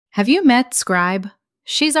Have you met Scribe?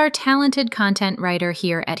 She's our talented content writer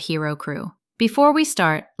here at Hero Crew. Before we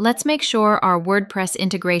start, let's make sure our WordPress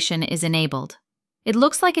integration is enabled. It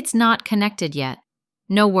looks like it's not connected yet.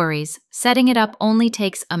 No worries, setting it up only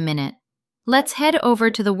takes a minute. Let's head over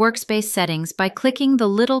to the workspace settings by clicking the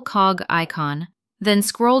little cog icon, then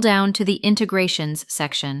scroll down to the Integrations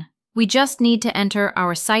section. We just need to enter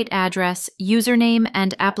our site address, username,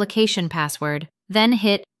 and application password, then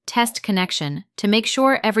hit Test Connection to make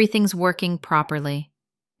sure everything's working properly.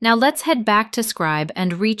 Now let's head back to Scribe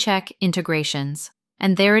and recheck integrations.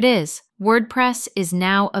 And there it is, WordPress is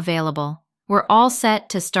now available. We're all set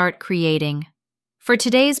to start creating. For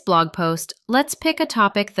today's blog post, let's pick a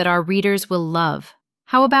topic that our readers will love.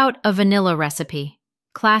 How about a vanilla recipe?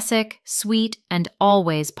 Classic, sweet, and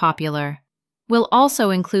always popular. We'll also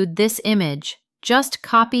include this image. Just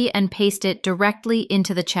copy and paste it directly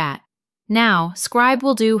into the chat. Now, Scribe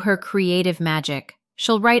will do her creative magic.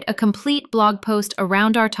 She'll write a complete blog post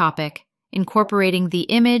around our topic, incorporating the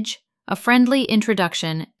image, a friendly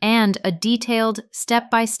introduction, and a detailed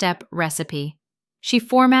step-by-step recipe. She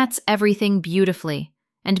formats everything beautifully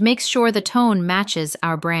and makes sure the tone matches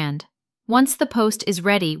our brand. Once the post is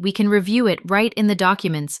ready, we can review it right in the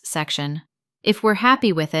Documents section. If we're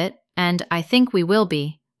happy with it, and I think we will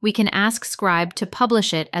be, we can ask Scribe to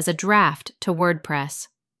publish it as a draft to WordPress.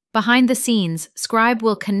 Behind the scenes, Scribe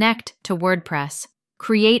will connect to WordPress,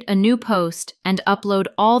 create a new post, and upload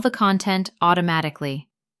all the content automatically.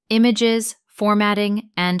 Images, formatting,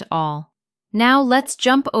 and all. Now let's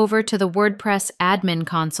jump over to the WordPress admin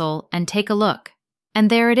console and take a look. And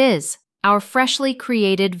there it is, our freshly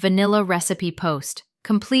created vanilla recipe post,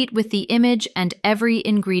 complete with the image and every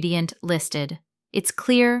ingredient listed. It's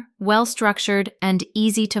clear, well-structured, and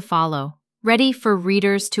easy to follow, ready for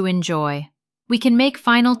readers to enjoy. We can make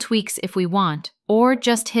final tweaks if we want, or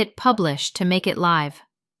just hit Publish to make it live.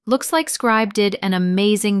 Looks like Scribe did an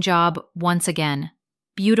amazing job once again.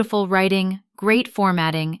 Beautiful writing, great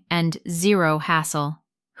formatting, and zero hassle.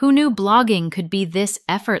 Who knew blogging could be this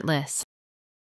effortless?